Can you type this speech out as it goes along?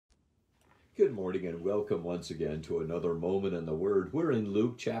Good morning and welcome once again to another moment in the Word. We're in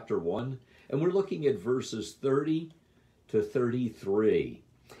Luke chapter 1 and we're looking at verses 30 to 33.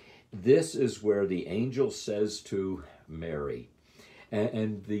 This is where the angel says to Mary,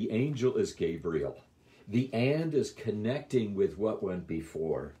 and the angel is Gabriel. The "and" is connecting with what went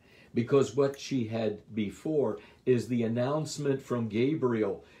before, because what she had before is the announcement from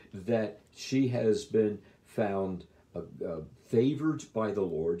Gabriel that she has been found favored by the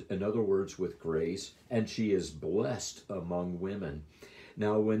Lord, in other words, with grace, and she is blessed among women.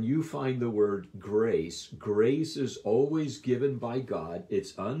 Now, when you find the word grace, grace is always given by God.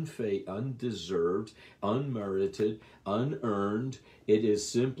 It's undeserved, unmerited, unearned. It is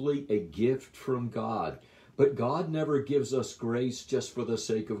simply a gift from God. But God never gives us grace just for the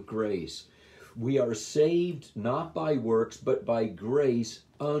sake of grace. We are saved not by works, but by grace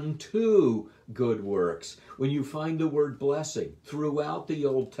unto good works. When you find the word blessing throughout the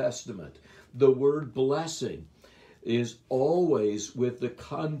Old Testament, the word blessing is always with the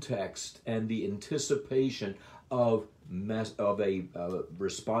context and the anticipation of a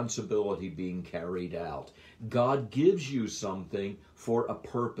responsibility being carried out. God gives you something for a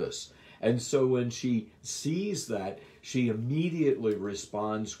purpose. And so when she sees that, she immediately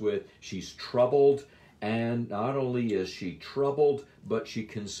responds with, she's troubled, and not only is she troubled, but she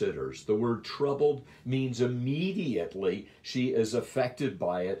considers. The word troubled means immediately she is affected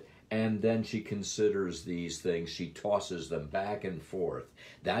by it, and then she considers these things. She tosses them back and forth.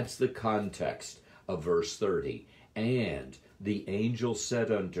 That's the context of verse 30. And the angel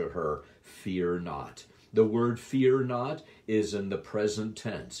said unto her, fear not. The word fear not is in the present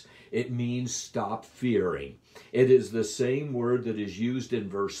tense. It means stop fearing. It is the same word that is used in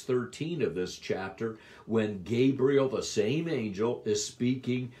verse 13 of this chapter when Gabriel, the same angel, is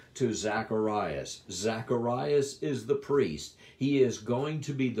speaking to Zacharias. Zacharias is the priest. He is going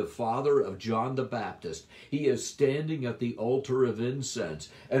to be the father of John the Baptist. He is standing at the altar of incense,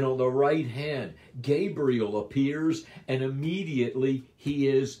 and on the right hand, Gabriel appears, and immediately he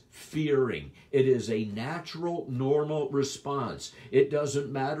is fearing. It is a natural, normal response. It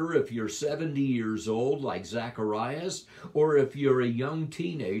doesn't matter if you're 70 years old like Zacharias, or if you're a young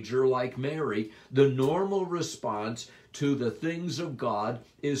teenager like Mary. The normal response to the things of God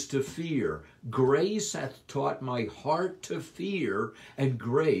is to fear. Grace hath taught my heart to fear, and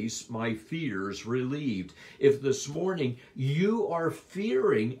grace my fears relieved. If this morning you are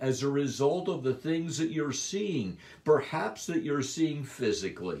fearing as a result of the things that you're seeing, perhaps that you're seeing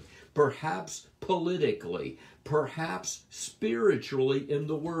physically, perhaps politically, perhaps spiritually in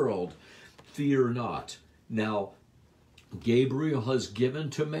the world, fear not. Now, Gabriel has given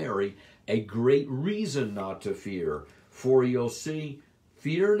to Mary a great reason not to fear. For you'll see,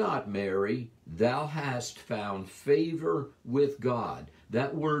 fear not, Mary, thou hast found favor with God.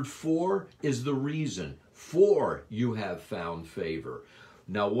 That word for is the reason. For you have found favor.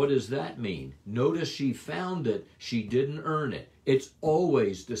 Now, what does that mean? Notice she found it. She didn't earn it. It's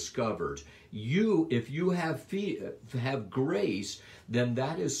always discovered. If you have grace, then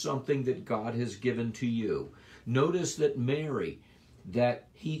that is something that God has given to you. Notice that Mary,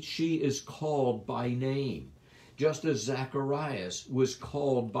 she is called by name. Just as Zacharias was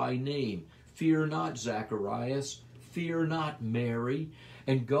called by name. Fear not, Zacharias. Fear not, Mary.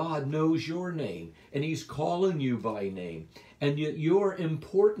 And God knows your name, and he's calling you by name. And yet you're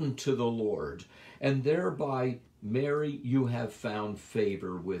important to the Lord. And thereby, Mary, you have found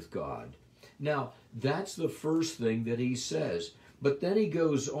favor with God. Now, that's the first thing that he says. But then he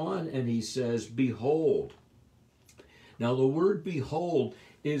goes on and he says, behold. Now, the word behold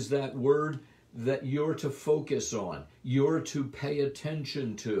is that word that you're to focus on, you're to pay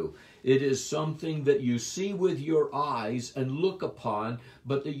attention to. It is something that you see with your eyes and look upon,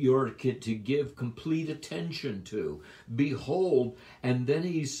 but that you're to give complete attention to. Behold, and then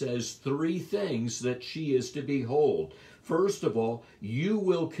he says three things that she is to behold. First of all, you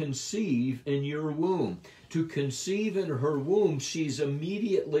will conceive in your womb. To conceive in her womb, she's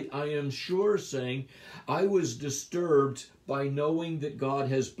immediately, I am sure, saying, I was disturbed by knowing that God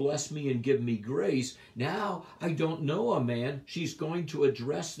has blessed me and given me grace. Now I don't know a man. She's going to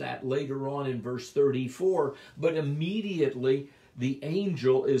address that later on in verse 34. But immediately the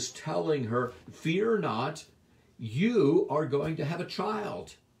angel is telling her, fear not, you are going to have a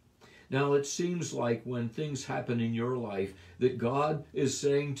child. Now it seems like when things happen in your life that God is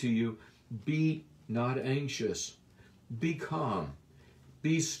saying to you, be not anxious, be calm.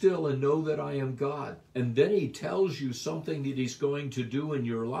 Be still and know that I am God. And then he tells you something that he's going to do in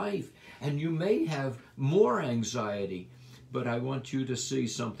your life. And you may have more anxiety. But I want you to see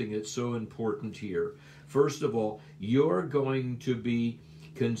something that's so important here. First of all, you're going to be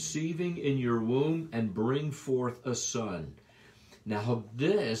conceiving in your womb and bring forth a son. Now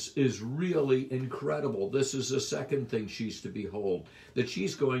this is really incredible. This is the second thing she's to behold, that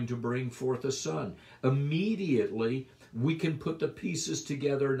she's going to bring forth a son. Immediately, we can put the pieces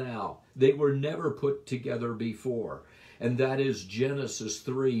together now. They were never put together before. And that is Genesis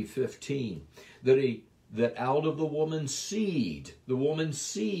 3:15, that out of the woman's seed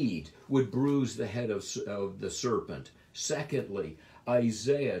would bruise the head of the serpent. Secondly,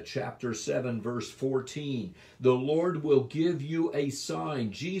 Isaiah chapter 7 verse 14, the Lord will give you a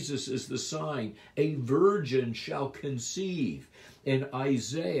sign. Jesus is the sign. A virgin shall conceive. In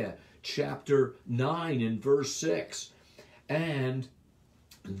Isaiah chapter 9 and verse 6, and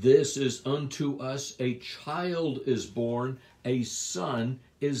this is unto us a child is born, a son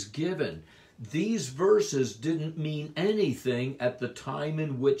is given. These verses didn't mean anything at the time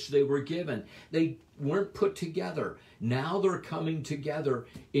in which they were given. They weren't put together. Now they're coming together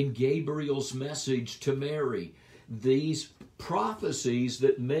in Gabriel's message to Mary. These prophecies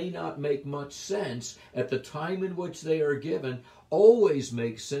that may not make much sense at the time in which they are given always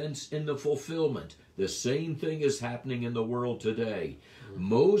make sense in the fulfillment. The same thing is happening in the world today.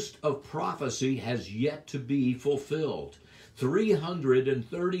 Most of prophecy has yet to be fulfilled.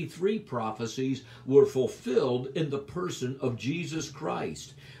 333 prophecies were fulfilled in the person of Jesus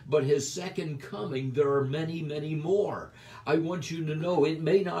Christ. But his second coming, there are many, many more. I want you to know it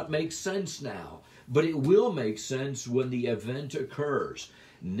may not make sense now, but it will make sense when the event occurs.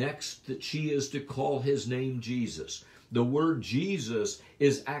 Next, that she is to call his name Jesus. The word Jesus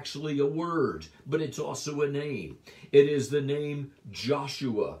is actually a word, but it's also a name. It is the name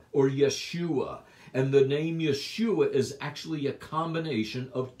Joshua or Yeshua. And the name Yeshua is actually a combination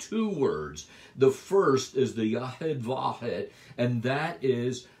of two words. The first is the Yahed Vahed, and that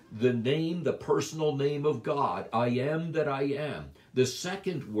is the name, the personal name of God. I am that I am. The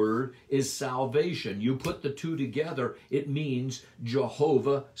second word is salvation. You put the two together, it means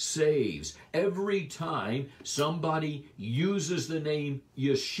Jehovah saves. Every time somebody uses the name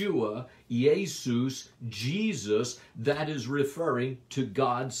Yeshua, Jesus, Jesus, that is referring to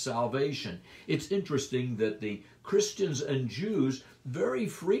God's salvation. It's interesting that the Christians and Jews very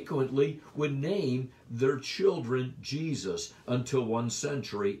frequently would name their children Jesus until 1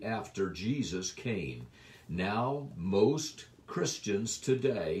 century after Jesus came. Now, most Christians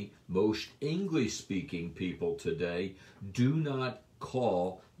today, most English-speaking people today, do not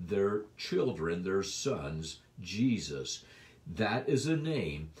call their children, their sons, Jesus. That is a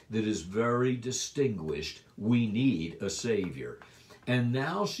name that is very distinguished. We need a Savior. And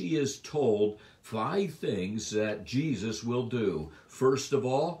now she is told 5 things that Jesus will do. First of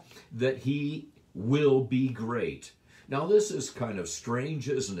all, that he will be great. Now this is kind of strange,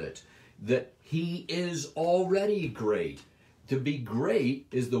 isn't it? That he is already great. To be great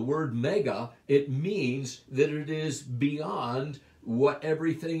is the word mega. It means that it is beyond what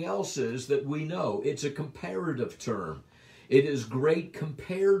everything else is that we know. It's a comparative term. It is great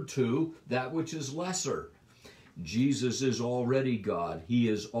compared to that which is lesser. Jesus is already God. He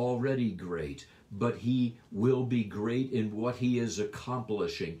is already great. But he will be great in what he is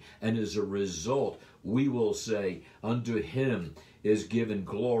accomplishing. And as a result, we will say, unto him is given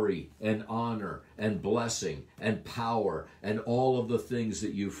glory and honor and blessing and power and all of the things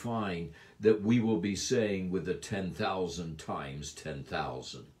that you find that we will be saying with the 10,000 times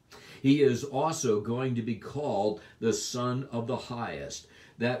 10,000. He is also going to be called the Son of the Highest.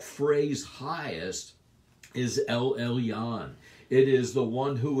 That phrase highest is El Elyon. It is the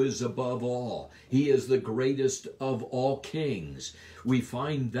one who is above all. He is the greatest of all kings. We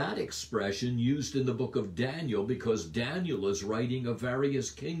find that expression used in the book of Daniel because Daniel is writing of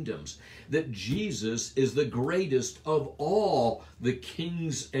various kingdoms, that Jesus is the greatest of all the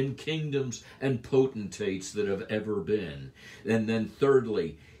kings and kingdoms and potentates that have ever been. And then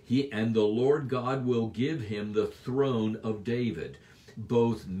thirdly, the Lord God will give him the throne of David.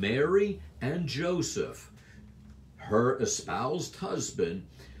 Both Mary and Joseph, her espoused husband,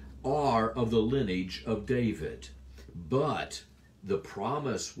 are of the lineage of David. But the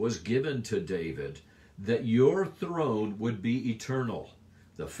promise was given to David that your throne would be eternal.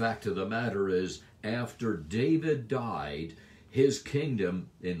 The fact of the matter is, after David died, his kingdom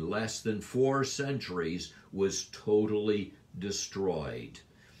in less than 4 centuries was totally destroyed.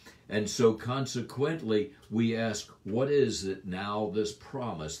 And so consequently, we ask, what is it now, this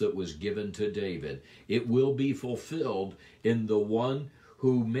promise that was given to David? It will be fulfilled in the one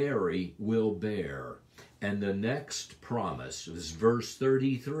who Mary will bear. And the next promise is verse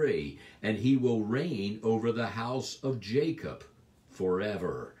 33, and he will reign over the house of Jacob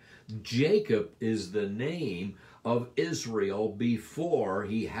forever. Jacob is the name of Israel before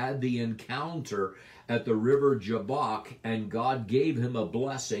he had the encounter at the river Jabbok, and God gave him a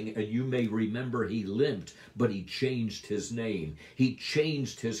blessing. And you may remember he limped, but he changed his name. He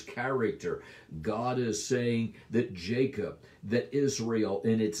changed his character. God is saying that Jacob, that Israel,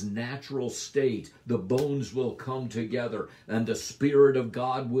 in its natural state, the bones will come together, and the Spirit of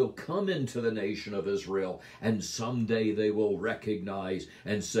God will come into the nation of Israel, and someday they will recognize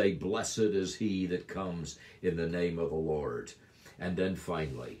and say, "Blessed is he that comes in the name of the Lord." And then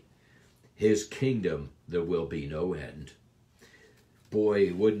finally, his kingdom, there will be no end.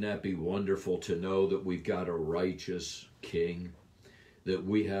 Boy, wouldn't that be wonderful to know that we've got a righteous king, that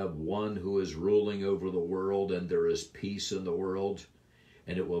we have one who is ruling over the world, and there is peace in the world,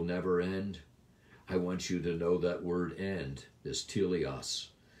 and it will never end. I want you to know that word end is teleos.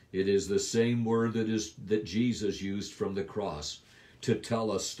 It is the same word that Jesus used from the cross,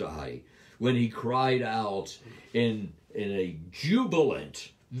 tetelestai, when he cried out in a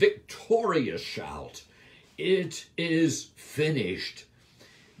jubilant, victorious shout, "It is finished."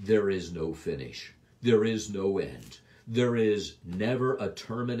 There is no finish. There is no end. There is never a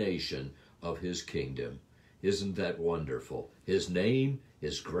termination of his kingdom. Isn't that wonderful? His name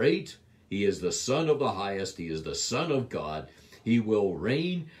is great. He is the Son of the highest. He is the Son of God. He will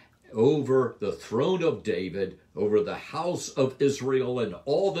reign over the throne of David, over the house of Israel, and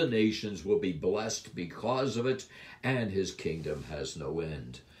all the nations will be blessed because of it, and his kingdom has no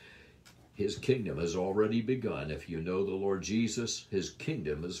end. His kingdom has already begun. If you know the Lord Jesus, his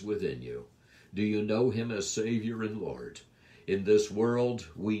kingdom is within you. Do you know him as Savior and Lord? In this world,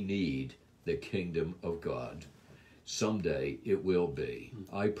 we need the kingdom of God. Someday it will be.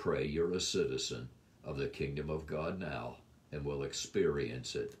 I pray you're a citizen of the kingdom of God now and will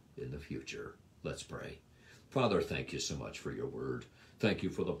experience it in the future. Let's pray. Father, thank you so much for your word. Thank you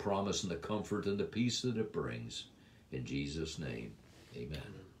for the promise and the comfort and the peace that it brings. In Jesus' name,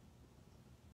 amen.